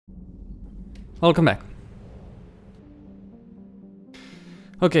Welcome back.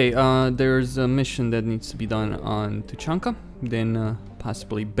 Okay, there's a mission that needs to be done on Tuchanka, then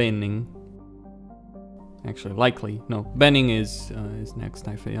possibly Benning. Actually, likely. No, Benning is next,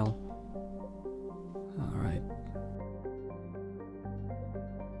 I fail. Alright.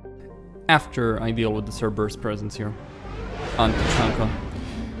 After I deal with the Cerberus presence here on Tuchanka.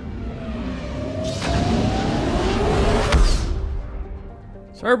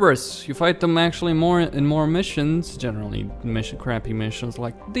 Cerberus, you fight them actually in more missions, generally crappy missions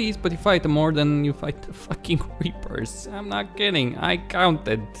like these, but you fight them more than you fight the fucking Reapers. I'm not kidding, I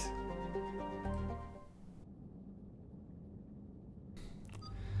counted.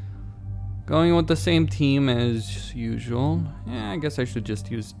 Going with the same team as usual. Yeah, I guess I should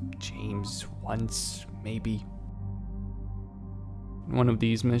just use James once, maybe. One of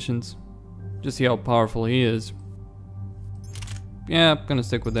these missions. Just see how powerful he is. Yeah, gonna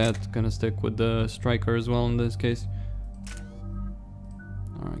stick with that. Gonna stick with the striker as well in this case.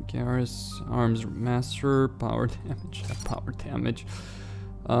 Alright, Garrus, arms master, power damage. Power damage.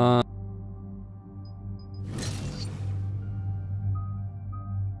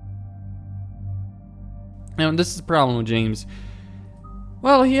 Now this is the problem with James.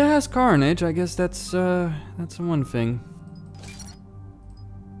 Well, he has Carnage. I guess that's one thing.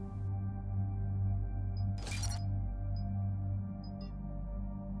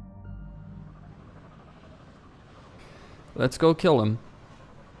 Let's go kill him.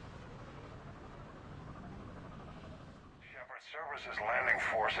 Cerberus is landing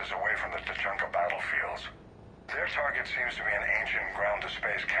forces away from the Tuchanka battlefields. Their target seems to be an ancient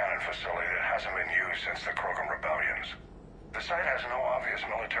ground-to-space cannon facility that hasn't been used since the Krogan rebellions. The site has no obvious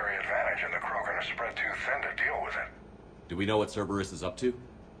military advantage, and the Krogan are spread too thin to deal with it. Do we know what Cerberus is up to?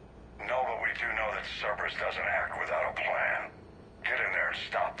 No, but we do know that Cerberus doesn't act without a plan. Get in there and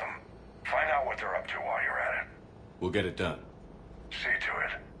stop them. Find out what they're up to while you're at it. We'll get it done. See to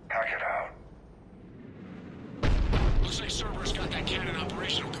it. Hack it out. Looks like Cerberus got that cannon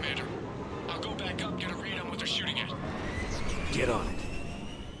operational, Commander. I'll go back up, get a read on what they're shooting at. Get on it.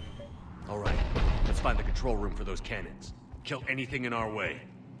 All right, let's find the control room for those cannons. Kill anything in our way.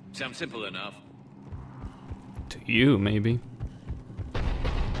 Sounds simple enough. To you, maybe. Commander,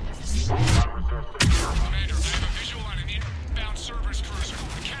 I have a visual on an inbound Cerberus cruiser.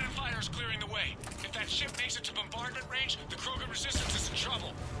 The cannon fire is clearing the way. If that ship makes it to bombardment range, the Krogan resistance is in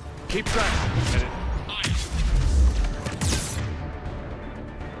trouble. Keep track, Lieutenant. Aye.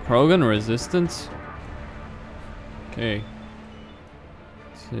 Krogan resistance? Okay.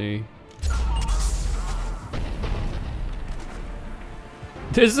 Let's see.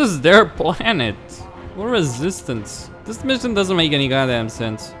 This is their planet. What resistance? This mission doesn't make any goddamn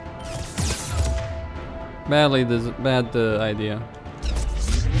sense. Bad idea.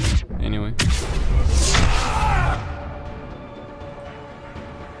 Anyway.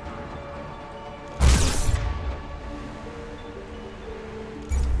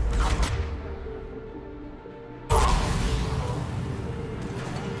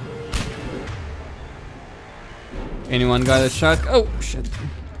 Anyone got a shot? Oh shit.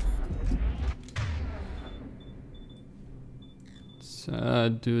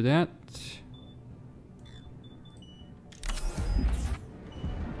 Let's do that.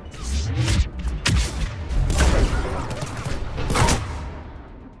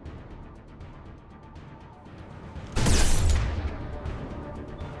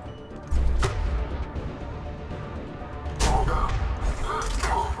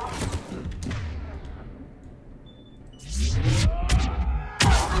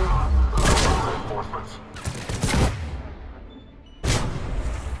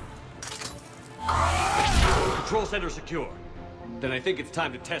 Control center secure. Then I think it's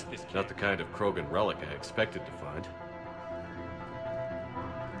time to test this kit. Not the kind of Krogan relic I expected to find.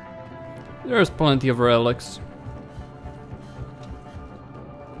 There's plenty of relics.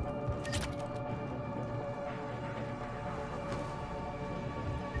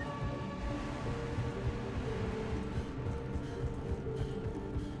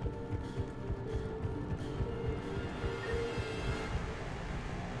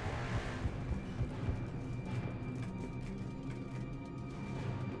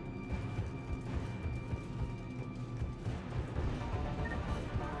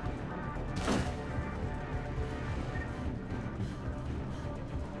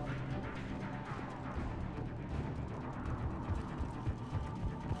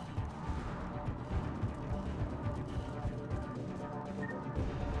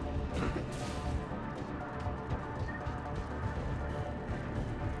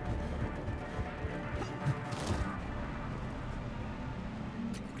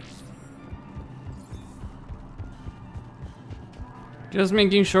 Just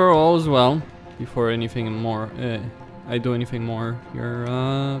making sure all is well before anything more. I do anything more here.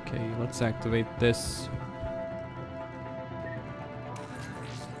 Okay, let's activate this.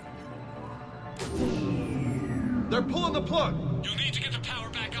 They're pulling the plug! You'll need to get the power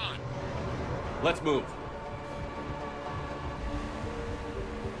back on. Let's move.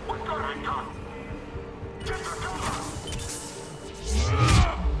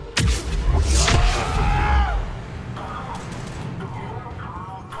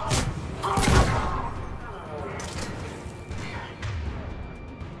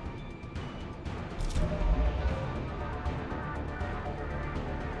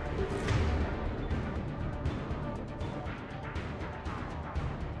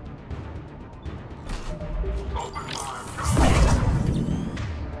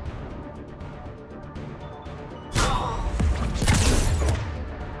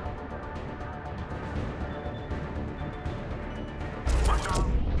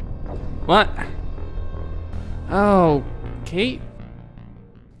 What? Oh, okay.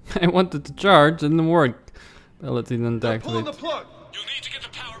 I wanted to charge, it didn't work. Well, it didn't They're activate. pulling the plug! You'll need to get the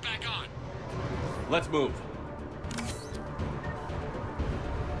power back on. Let's move.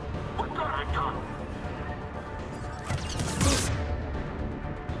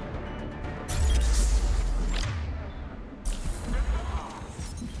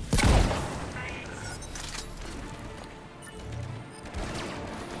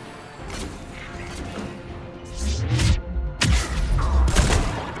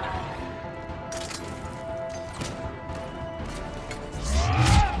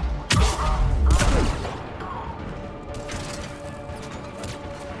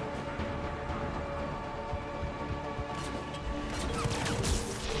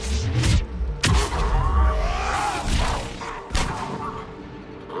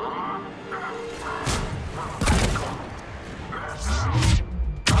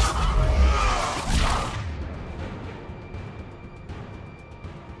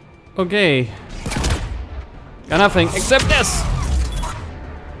 Okay. Got nothing except this!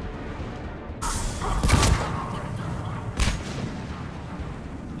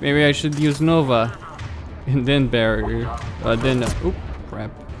 Maybe I should use Nova. And then barrier. Oop,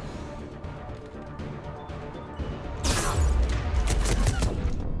 crap.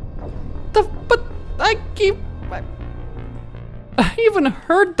 But I keep... I even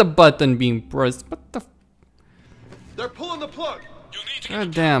heard the button being pressed. What the... They're pulling the plug! You'll need to get God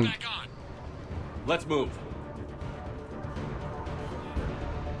the damn. power back on. Let's move.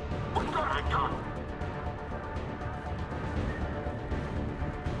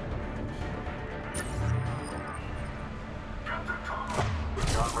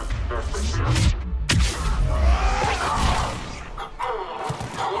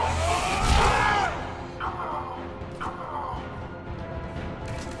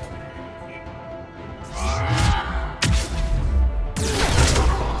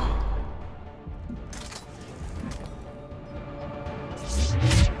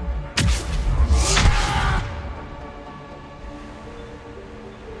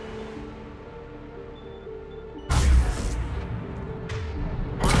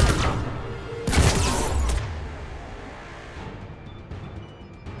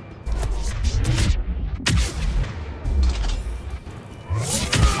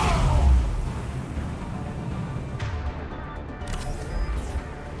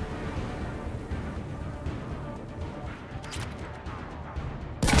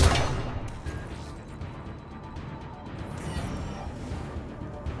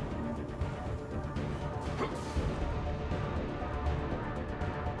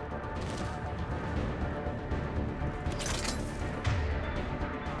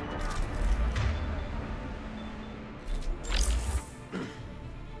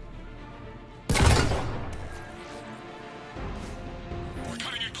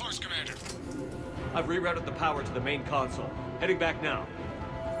 I've rerouted the power to the main console. Heading back now.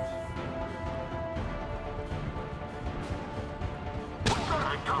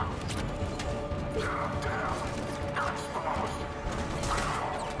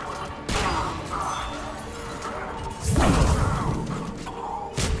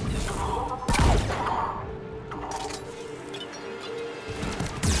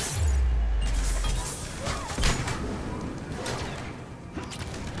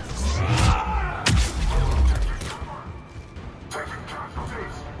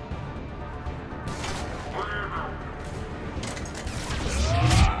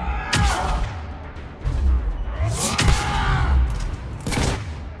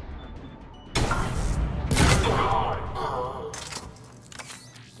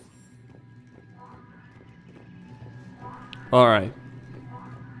 Alright.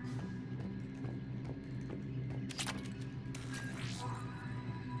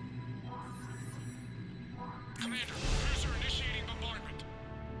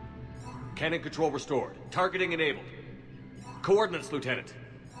 Cannon control restored. Targeting enabled. Coordinates, Lieutenant.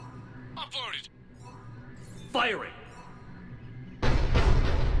 Uploaded. Firing!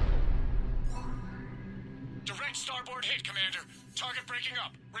 Direct starboard hit, Commander. Target breaking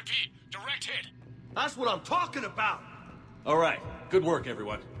up. Repeat, direct hit. That's what I'm talking about! Alright, good work,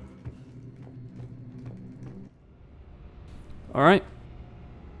 everyone. Alright.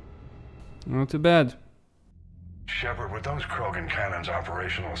 Not too bad. Shepard, with those Krogan cannons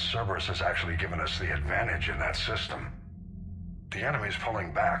operational, Cerberus has actually given us the advantage in that system. The enemy's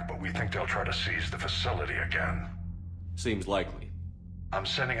pulling back, but we think they'll try to seize the facility again. Seems likely. I'm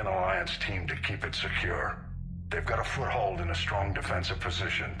sending an Alliance team to keep it secure. They've got a foothold in a strong defensive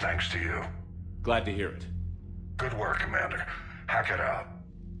position, thanks to you. Glad to hear it. Good work, Commander. Hack it out.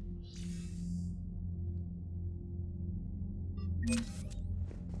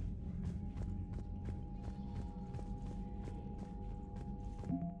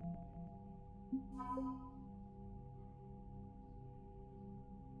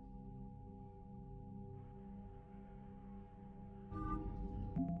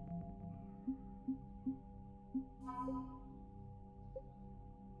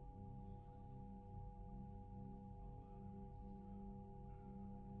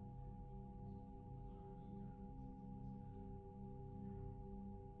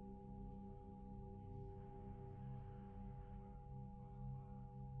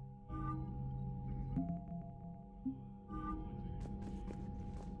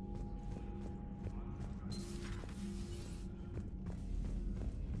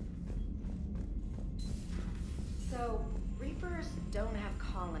 So, Reapers don't have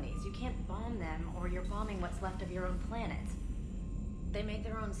colonies. You can't bomb them, or you're bombing what's left of your own planet. They make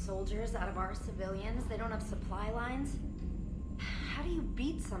their own soldiers out of our civilians. They don't have supply lines. How do you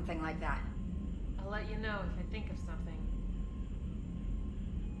beat something like that? I'll let you know if I think of something.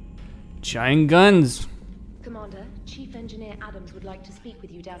 Giant guns. Commander, Chief Engineer Adams would like to speak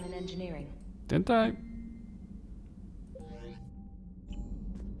with you down in engineering. Didn't I?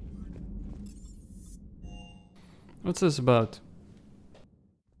 What's this about?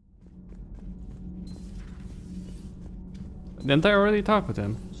 Didn't I already talk with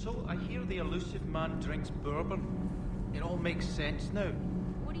him? So I hear the elusive man drinks bourbon. It all makes sense now.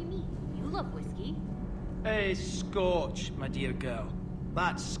 What do you mean? You love whiskey? Hey, Scotch, my dear girl.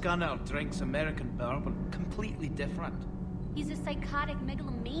 That Scunner drinks American bourbon. Completely different. He's a psychotic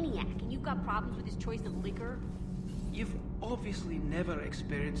megalomaniac, and you've got problems with his choice of liquor? You've obviously never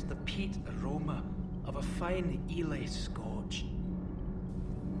experienced the peat aroma of a fine Ely Scotch.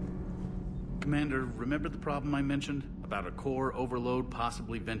 Commander, remember the problem I mentioned? About a core overload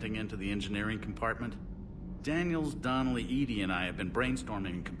possibly venting into the engineering compartment? Daniels, Donnelly, Edie, and I have been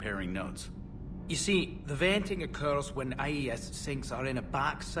brainstorming and comparing notes. You see, the venting occurs when IES sinks are in a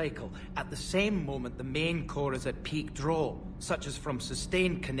back cycle, at the same moment the main core is at peak draw, such as from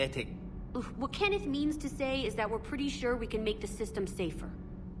sustained kinetic. What Kenneth means to say is that we're pretty sure we can make the system safer.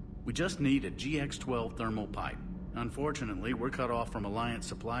 We just need a GX-12 thermal pipe. Unfortunately, we're cut off from Alliance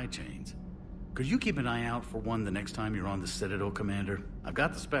supply chains. Could you keep an eye out for one the next time you're on the Citadel, Commander? I've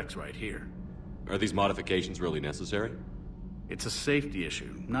got the specs right here. Are these modifications really necessary? It's a safety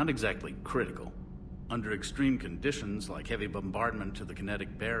issue, not exactly critical. Under extreme conditions, like heavy bombardment to the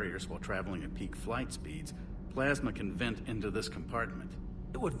kinetic barriers while traveling at peak flight speeds, plasma can vent into this compartment.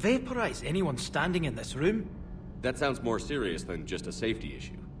 It would vaporize anyone standing in this room. That sounds more serious than just a safety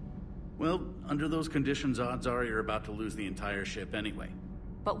issue. Well, under those conditions, odds are you're about to lose the entire ship anyway.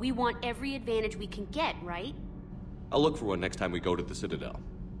 But we want every advantage we can get, right? I'll look for one next time we go to the Citadel.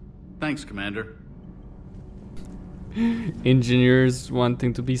 Thanks, Commander. Engineers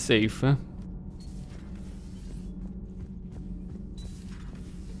wanting to be safe, huh?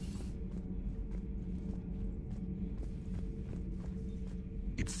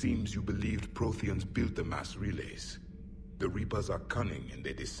 It seems you believed Protheans built the mass relays. The Reapers are cunning in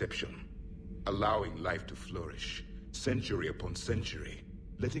their deception, allowing life to flourish, century upon century,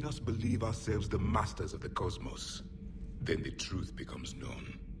 letting us believe ourselves the masters of the cosmos. Then the truth becomes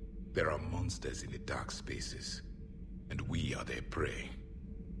known. There are monsters in the dark spaces, and we are their prey.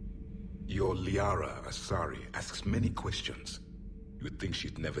 Your Liara Asari asks many questions. You'd think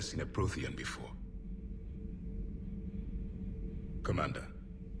she'd never seen a Prothean before. Commander.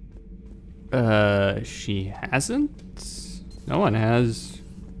 She hasn't? No one has.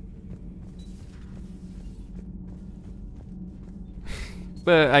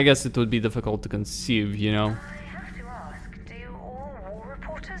 But I guess it would be difficult to conceive, you know. I have to ask, do all war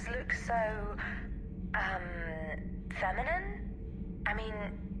reporters look so, feminine? I mean,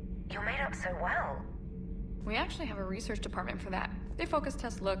 you're made up so well. We actually have a research department for that. They focus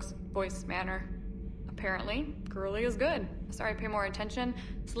test looks, voice, manner. Apparently, girly is good. Sorry, pay more attention.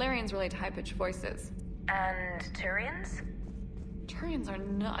 Solarians relate to high-pitched voices. And Turians? Turians are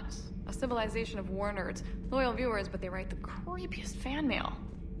nuts. A civilization of war nerds. Loyal viewers, but they write the creepiest fan mail.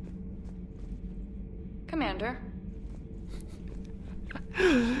 Commander.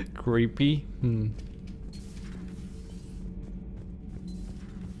 Creepy.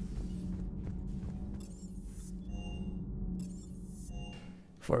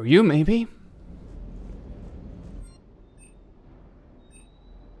 For you, maybe.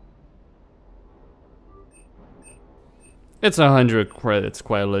 It's 100 credits,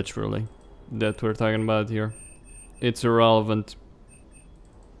 quite literally, that we're talking about here. It's irrelevant.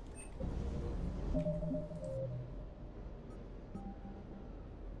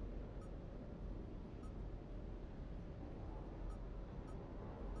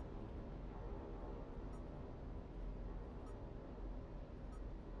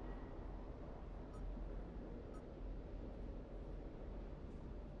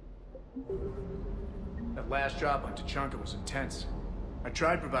 That last drop on Tuchanka was intense. I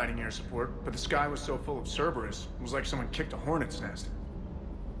tried providing air support, but the sky was so full of Cerberus, it was like someone kicked a hornet's nest.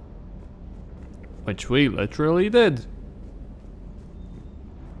 Which we literally did.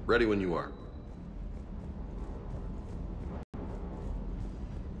 Ready when you are.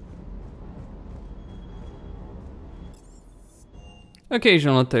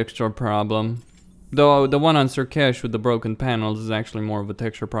 Occasional texture problem. Though the one on Cerberus with the broken panels is actually more of a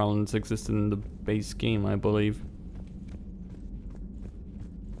texture problem that's existed in the base game, I believe.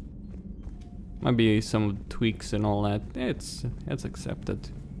 Might be some tweaks and all that. It's accepted.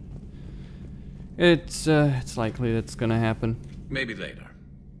 It's likely that's gonna happen. Maybe later.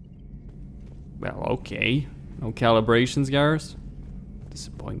 Well, okay. No calibrations, Garrus?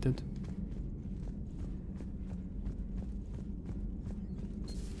 Disappointed.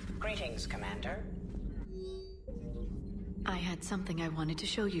 Greetings, Commander. I had something I wanted to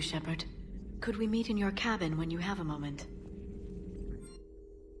show you, Shepard. Could we meet in your cabin when you have a moment?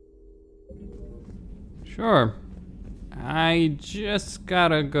 Sure. I just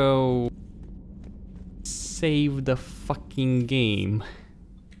gotta go save the fucking game.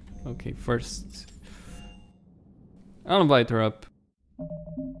 Okay, first I'll invite her up.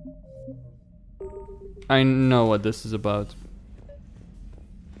 I know what this is about.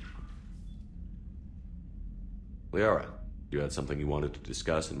 Liara, you had something you wanted to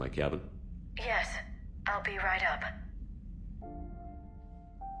discuss in my cabin? Yes, I'll be right up.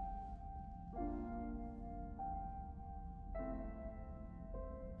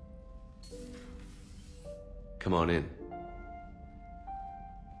 Come on in.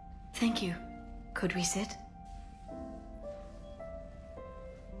 Thank you. Could we sit?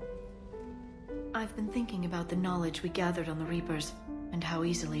 I've been thinking about the knowledge we gathered on the Reapers, and how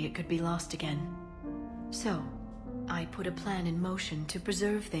easily it could be lost again. So, I put a plan in motion to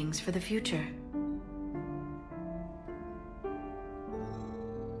preserve things for the future.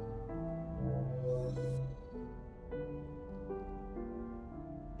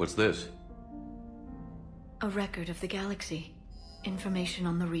 What's this? A record of the galaxy. Information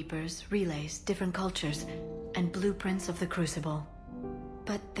on the Reapers, relays, different cultures, and blueprints of the Crucible.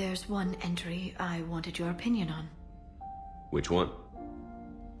 But there's one entry I wanted your opinion on. Which one?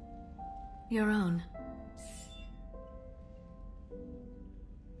 Your own.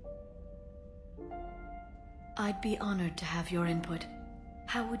 I'd be honored to have your input.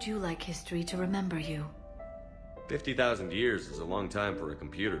 How would you like history to remember you? 50,000 years is a long time for a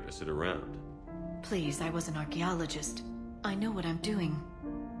computer to sit around. Please, I was an archaeologist. I know what I'm doing.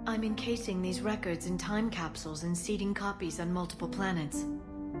 I'm encasing these records in time capsules and seeding copies on multiple planets.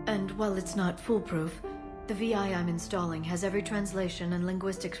 And while it's not foolproof, the VI I'm installing has every translation and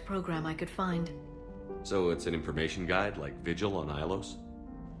linguistics program I could find. So it's an information guide like Vigil on Ilos?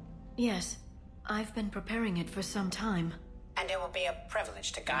 Yes. I've been preparing it for some time. And it will be a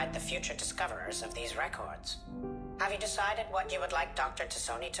privilege to guide the future discoverers of these records. Have you decided what you would like Dr.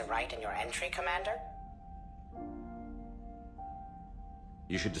 T'Soni to write in your entry, Commander?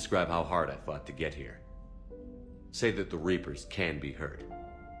 You should describe how hard I fought to get here. Say that the Reapers can be hurt,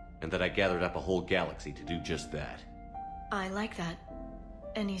 and that I gathered up a whole galaxy to do just that. I like that.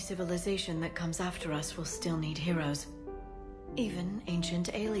 Any civilization that comes after us will still need heroes. Even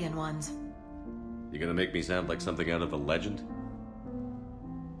ancient alien ones. You gonna make me sound like something out of a legend?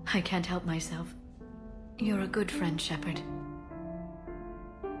 I can't help myself. You're a good friend, Shepard.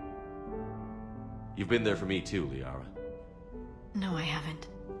 You've been there for me too, Liara. No, I haven't.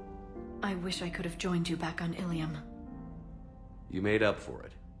 I wish I could have joined you back on Ilium. You made up for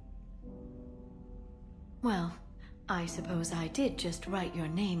it. Well, I suppose I did just write your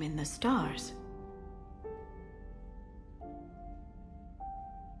name in the stars.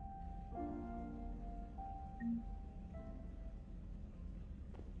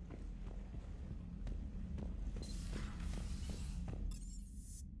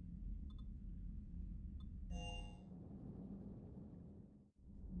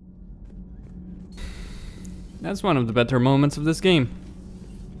 That's one of the better moments of this game.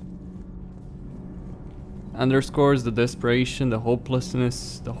 Underscores the desperation, the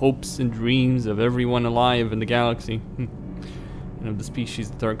hopelessness, the hopes and dreams of everyone alive in the galaxy. And of the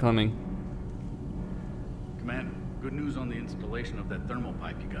species that are coming. Commander, good news on the installation of that thermal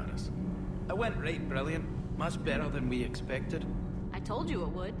pipe you got us. It went right brilliant. Much better than we expected. I told you it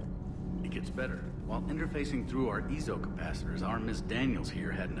would. It gets better. While interfacing through our EZO capacitors, our Miss Daniels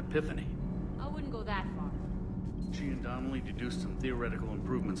here had an epiphany. I wouldn't go that far. She and Donnelly deduced some theoretical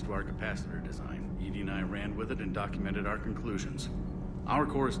improvements to our capacitor design. Edie and I ran with it and documented our conclusions. Our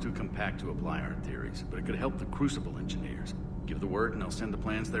core is too compact to apply our theories, but it could help the Crucible engineers. Give the word and I'll send the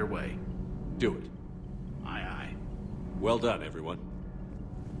plans their way. Do it. Aye, aye. Well done, everyone.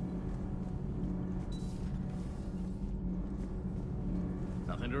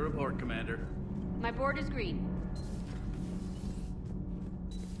 Nothing to report, Commander. My board is green.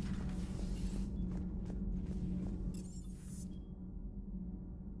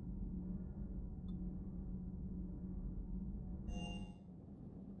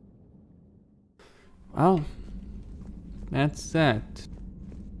 Well, that's that.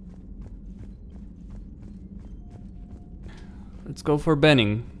 Let's go for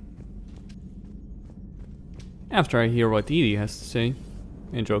Benning. After I hear what Edie has to say.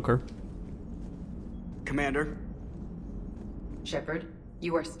 And Joker. Commander? Shepard,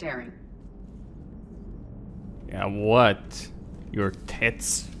 you are staring. Yeah, what? Your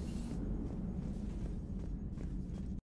tits?